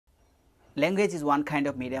Language is one kind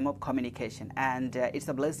of medium of communication, and it's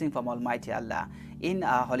a blessing from Almighty Allah. In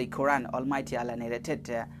Holy Quran, Almighty Allah narrated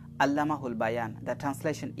Allamahul Bayan. The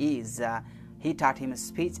translation is He taught him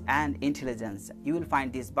speech and intelligence. You will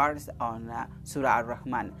find these verse on Surah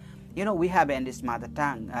Ar-Rahman. You know, we have English mother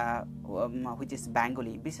tongue, which is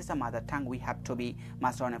Bengali. This is a mother tongue. We have to be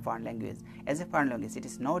master on a foreign language. As a foreign language, it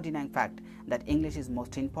is no denying fact that English is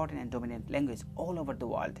most important and dominant language all over the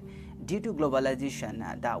world. Due to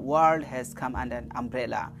globalization, the world has come under an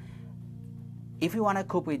umbrella. If you want to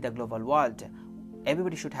cope with the global world,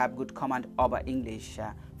 everybody should have good command over English.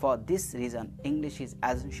 For this reason, English is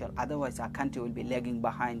essential. Otherwise, our country will be lagging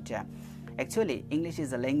behind. Actually, English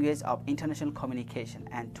is a language of international communication,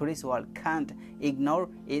 and today's world can't ignore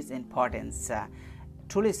its importance.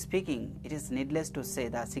 Truly speaking, it is needless to say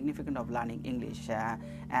the significance of learning English,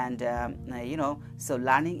 so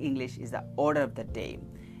learning English is the order of the day.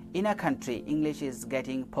 In our country, English is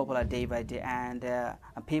getting popular day by day, and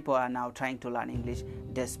people are now trying to learn English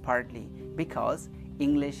desperately because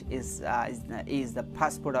English is the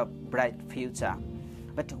passport of bright future.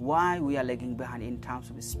 But why we are lagging behind in terms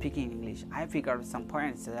of speaking English? I figured out some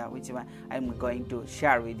points which I'm going to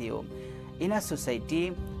share with you. In a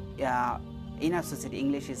society,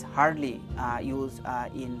 English is hardly used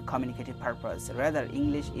in communicative purpose. Rather,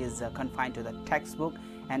 English is confined to the textbook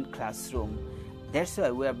and classroom. That's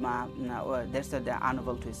why we are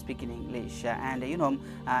unable to speak in English, and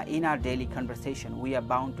in our daily conversation we are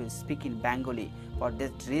bound to speak in Bengali. For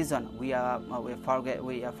that reason, we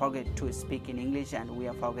forget to speak in English, and we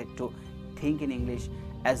forget to think in English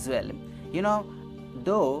as well.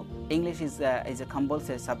 Though English is a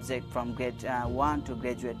compulsory subject from grade 1 to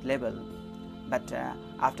graduate level, but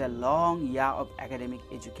after a long year of academic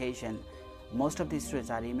education, most of the students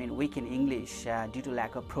are remain weak in English due to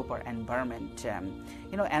lack of proper environment.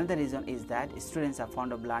 Another reason is that students are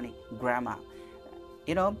fond of learning grammar.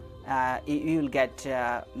 You will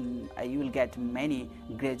get many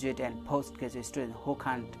graduate and postgraduate students who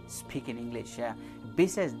can't speak in English.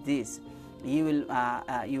 Besides this, you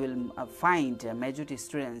will find majority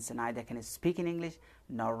students neither can speak in English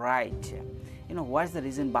nor write. What's the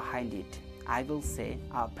reason behind it? I will say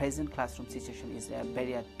our present classroom situation is a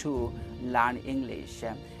barrier to learn English.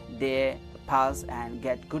 They pass and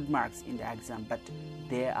get good marks in the exam, but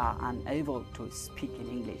they are unable to speak in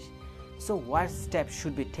English. So what steps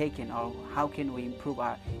should be taken, or how can we improve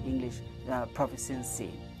our English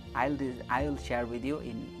proficiency? I'll share with you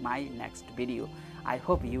in my next video. I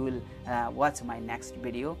hope you will watch my next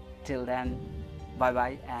video. Till then, bye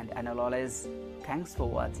bye, and always thanks for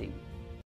watching.